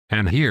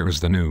And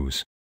here's the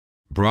news.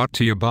 Brought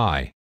to you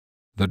by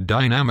the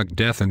Dynamic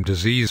Death and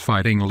Disease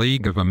Fighting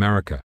League of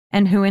America.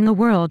 And who in the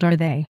world are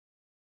they?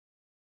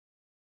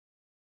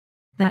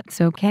 That's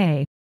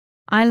okay.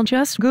 I'll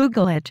just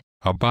Google it.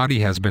 A body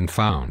has been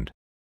found.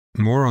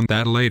 More on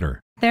that later.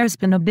 There's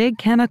been a big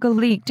chemical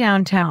leak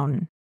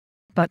downtown.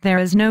 But there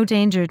is no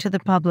danger to the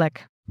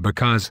public.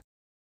 Because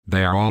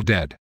they are all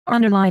dead.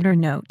 On a lighter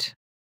note,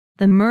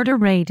 the murder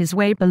rate is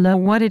way below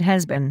what it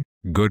has been.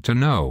 Good to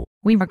know.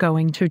 We are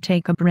going to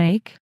take a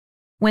break.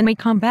 When we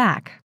come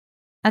back,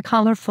 a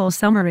colorful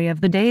summary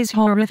of the day's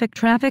horrific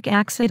traffic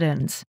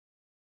accidents.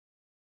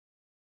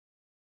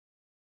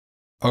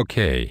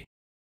 Okay.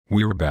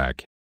 We're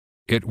back.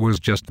 It was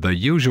just the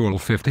usual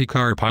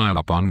 50-car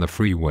pileup on the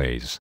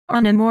freeways.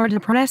 On a more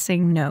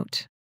depressing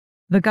note,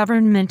 the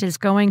government is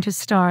going to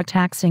start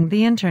taxing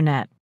the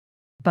internet.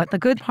 But the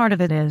good part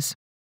of it is,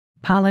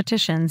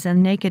 politicians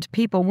and naked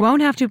people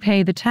won't have to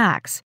pay the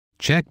tax.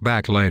 Check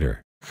back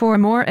later. For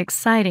more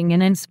exciting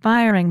and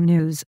inspiring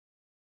news,